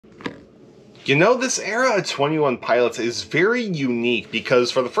You know, this era of 21 Pilots is very unique because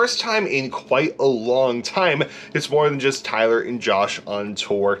for the first time in quite a long time, it's more than just Tyler and Josh on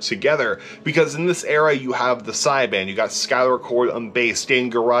tour together. Because in this era, you have the SAI band, you got Skylar Cord on bass, Dan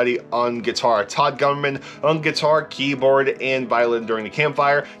Garrotti on guitar, Todd Gummerman on guitar, keyboard, and violin during the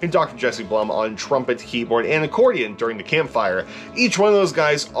campfire, and Dr. Jesse Blum on trumpet, keyboard, and accordion during the campfire. Each one of those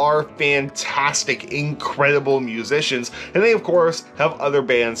guys are fantastic, incredible musicians, and they of course have other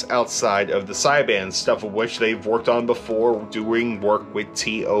bands outside of the SAI band, stuff of which they've worked on before doing work with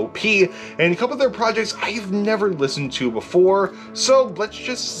T.O.P. and a couple of their projects I've never listened to before, so let's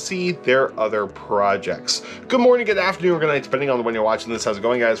just see their other projects. Good morning, good afternoon, or good night, depending on when you're watching this. How's it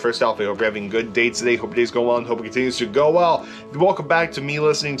going, guys? First off, I hope you're having a good day today. Hope your day's going well and hope it continues to go well. Welcome back to me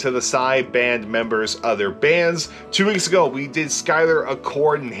listening to the SAI band members' other bands. 2 weeks ago, we did Skylar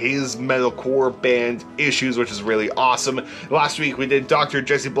Accord and his metalcore band Issues, which is really awesome. Last week, we did Dr.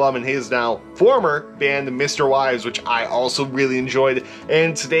 Jesse Blum and his now former band Mr. Wives, which I also really enjoyed.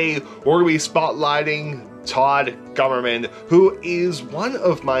 And today, we're going to be spotlighting Todd Gummerman, who is one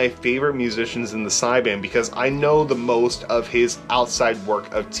of my favorite musicians in the SAI band because I know the most of his outside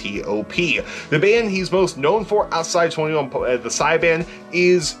work of T.O.P. The band he's most known for outside 21, the SAI band,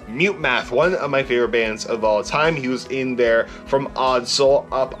 is Mute Math, one of my favorite bands of all time. He was in there from Odd Soul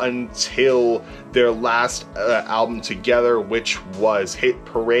up until their last album together, which was Hit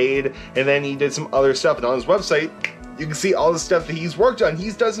Parade, and then he did some other stuff, and on his website you can see all the stuff that he's worked on.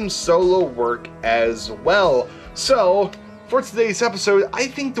 He's done some solo work as well. So, for today's episode, I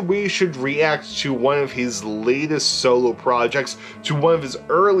think that we should react to one of his latest solo projects, to one of his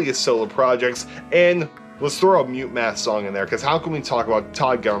earliest solo projects, and let's throw a Mute Math song in there, because how can we talk about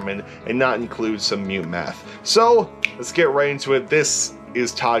Todd Gummerman and not include some Mute Math? So, let's get right into it. This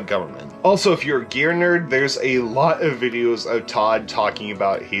is Todd Gummerman. Also, if you're a gear nerd, there's a lot of videos of Todd talking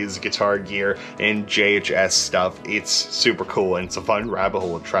about his guitar gear and JHS stuff. It's super cool and it's a fun rabbit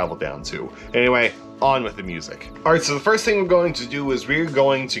hole to travel down to. Anyway, on with the music. Alright, so the first thing we're going to do is we're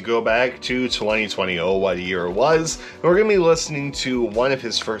going to go back to 2020, what a year it was, and we're going to be listening to one of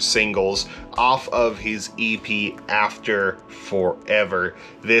his first singles off of his EP After Forever.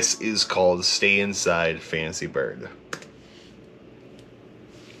 This is called Stay Inside, Fancy Bird.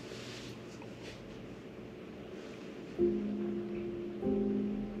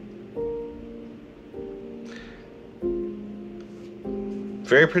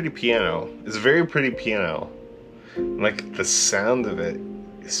 Very pretty piano. It's a very pretty piano. Like, the sound of it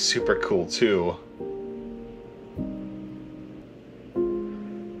is super cool too.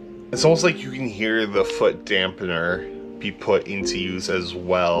 It's almost like you can hear the foot dampener be put into use as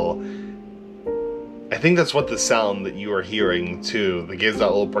well. I think that's what the sound that you are hearing too, that gives that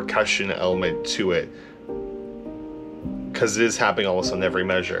little percussion element to it. Because it is happening almost on every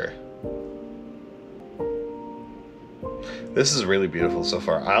measure. This is really beautiful so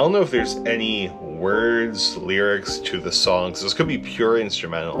far. I don't know if there's any words, lyrics to the songs. This could be pure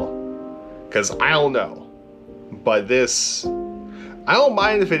instrumental. Because I don't know. But this, I don't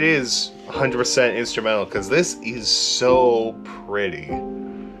mind if it is 100% instrumental, because this is so pretty.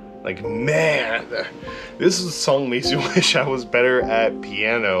 Like, man, this song makes you wish I was better at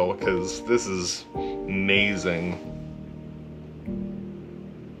piano, because this is amazing.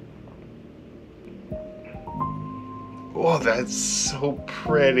 Oh, that's so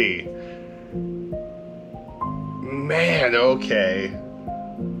pretty. Man, okay.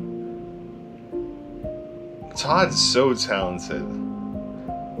 Todd's so talented.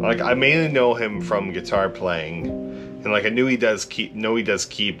 Like, I mainly know him from guitar playing, and like I knew he does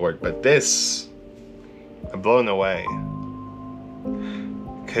keyboard, but this, I'm blown away.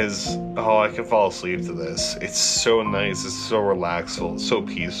 Cause oh, I can fall asleep to this. It's so nice. It's so relaxful. It's so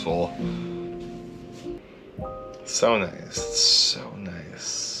peaceful. So nice, so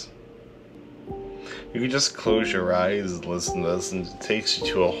nice. You can just close your eyes and listen to this and it takes you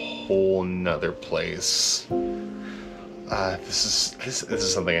to a whole nother place. This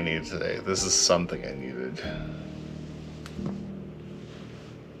is something I needed today. This is something I needed.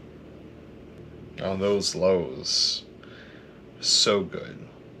 Oh, those lows. So good.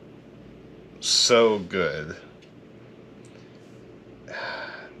 So good.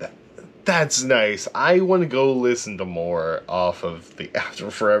 That's nice. I want to go listen to more off of the After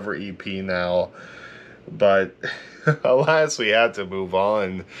Forever EP now. But alas, we had to move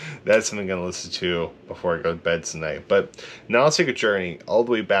on. That's something I'm going to listen to before I go to bed tonight. But now let's take a journey all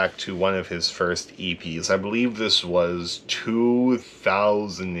the way back to one of his first EPs. I believe this was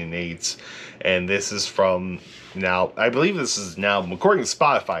 2008. And this is from now, I believe this is now, according to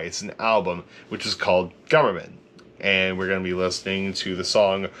Spotify, it's an album which is called Gummerman. and we're going to be listening to the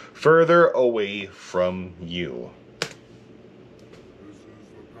song Further Away From You.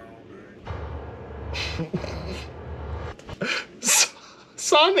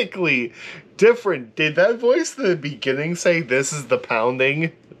 Sonically different. Did that voice at the beginning say this is the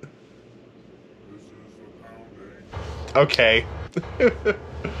pounding? Okay.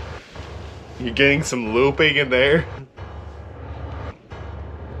 You're getting some looping in there.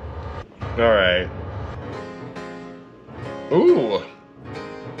 Alright. Ooh.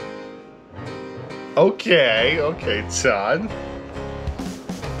 Okay, Todd.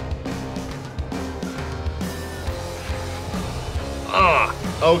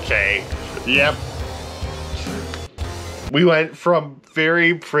 Okay. Yep. We went from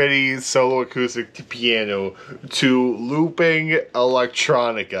very pretty solo acoustic to piano to looping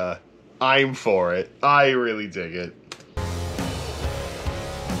electronica. I'm for it. I really dig it.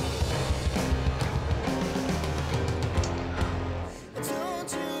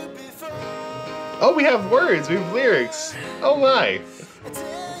 Oh, we have words. We have lyrics. Oh my.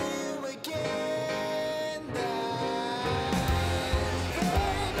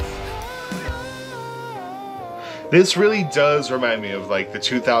 This really does remind me of like the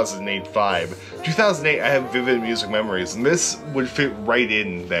 2008 vibe. 2008, I have vivid music memories, and this would fit right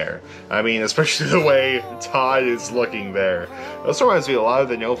in there. I mean, especially the way Todd is looking there. It also reminds me of a lot of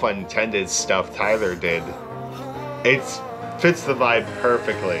the No Fun Intended stuff Tyler did. It fits the vibe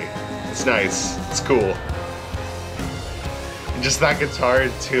perfectly. It's nice. It's cool. And just that guitar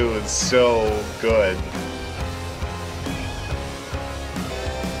too is so good.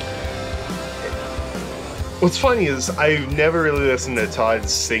 What's funny is I've never really listened to Todd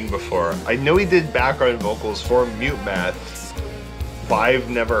sing before. I know he did background vocals for Mute Math, but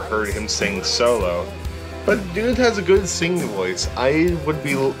I've never heard him sing solo. But dude has a good singing voice. I would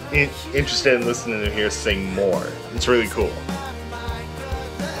be interested in listening to him sing more. It's really cool.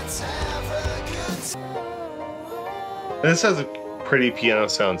 And this has a pretty piano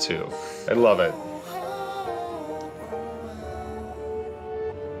sound too. I love it.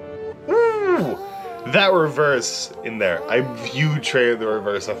 Ooh! That reverse in there. I view Trey the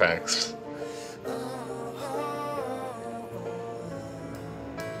reverse effects.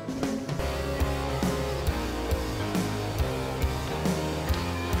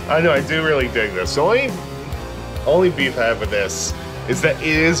 I know, I do really dig this. The only beef I have with this is that it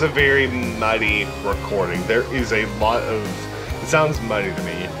is a very muddy recording. There is a lot of... It sounds muddy to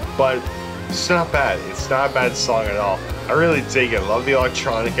me, but it's not bad. It's not a bad song at all. I really dig it. Love the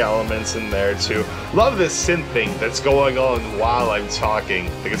electronic elements in there too. Love this synth thing that's going on while I'm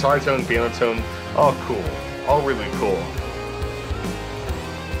talking. The guitar tone, piano tone, all cool. All really cool.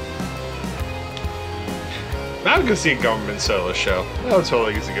 Now I'm gonna see a Gummerman solo show. I would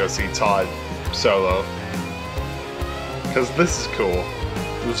totally get to go see Todd solo. Because this is cool.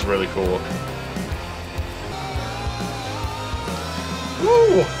 This is really cool.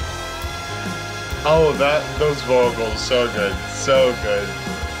 Woo! Oh, those vocals, so good, so good.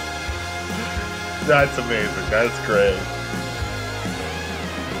 That's amazing, that's great.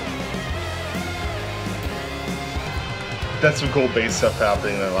 That's some cool bass stuff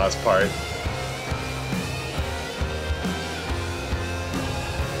happening in that last part.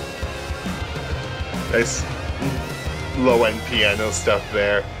 Nice low-end piano stuff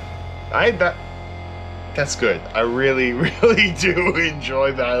there. That's good. I really, really do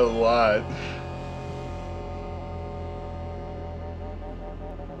enjoy that a lot.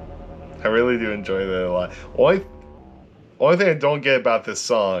 I really do enjoy that a lot. Only thing I don't get about this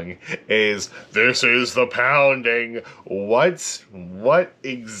song is, this is the pounding. What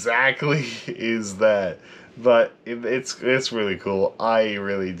exactly is that? But it's really cool. I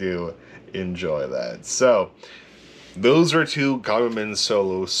really do enjoy that. So, those are two Gummerman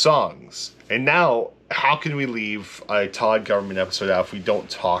solo songs. And now, how can we leave a Todd Gummerman episode out if we don't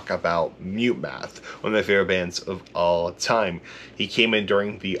talk about Mute Math, one of my favorite bands of all time? He came in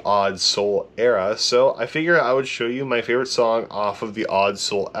during the Odd Soul era, so I figured I would show you my favorite song off of the Odd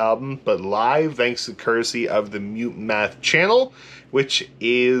Soul album, but live thanks to the courtesy of the Mute Math channel, which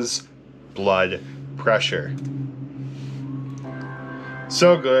is Blood Pressure.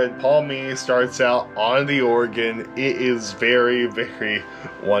 So good. Paul Mee starts out on the organ. It is very, very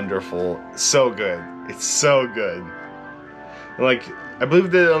wonderful. So good. It's so good. And like, I believe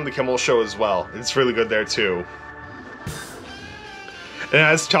they did it on the Kimmel Show as well. It's really good there too. And it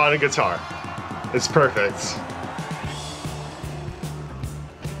has Todd and guitar. It's perfect.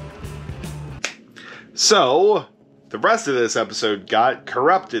 So, the rest of this episode got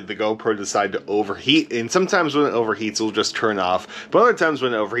corrupted. The GoPro decided to overheat, and sometimes when it overheats, it'll just turn off. But other times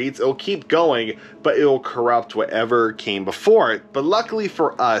when it overheats, it'll keep going, but it'll corrupt whatever came before it. But luckily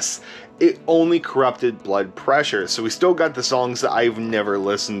for us, it only corrupted Blood Pressure, so we still got the songs that I've never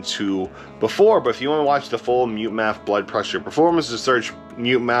listened to before. But if you want to watch the full Mute Math Blood Pressure performance, just search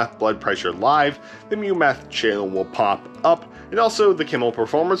Mute Math Blood Pressure Live. The Mute Math channel will pop up, and also the Kimmel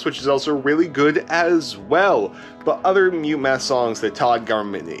performance, which is also really good as well. But other Mute Math songs that Todd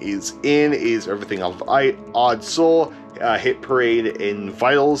Gummerman is in is Everything Off of Odd Soul, Hit Parade, and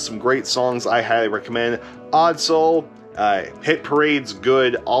Vitals. Some great songs I highly recommend. Odd Soul, Hit Parade's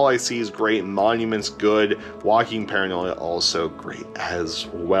good, All I See is great, Monument's good, Walking Paranoia also great as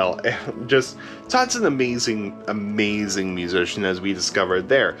well. Just Todd's an amazing musician, as we discovered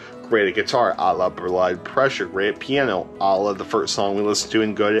there. Great at guitar, a la Blood Pressure, great at piano, a la the first song we listened to,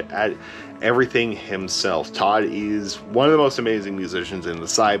 and good at everything himself. Todd is one of the most amazing musicians in the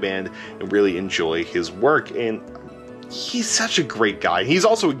SAI band, and really enjoy his work, and he's such a great guy. He's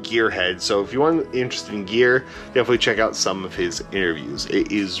also a gearhead, so if you want interested in gear, definitely check out some of his interviews.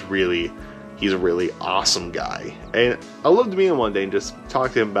 He's a really awesome guy, and I'd love to meet him one day and just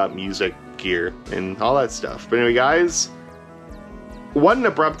talk to him about music, gear, and all that stuff. But anyway, guys, what an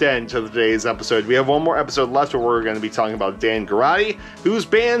abrupt end to today's episode. We have one more episode left where we're going to be talking about Dan Garotti, whose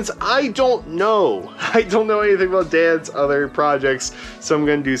bands I don't know. I don't know anything about Dan's other projects, so I'm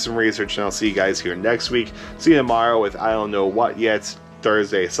going to do some research, and I'll see you guys here next week. See you tomorrow with I don't know what yet.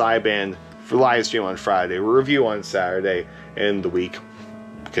 Thursday, SAI band, for live stream on Friday, review on Saturday, and the week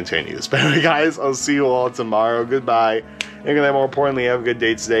continues. But anyway, guys, I'll see you all tomorrow. Goodbye. And more importantly, have a good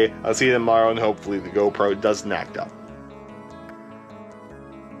day today. I'll see you tomorrow, and hopefully the GoPro doesn't act up.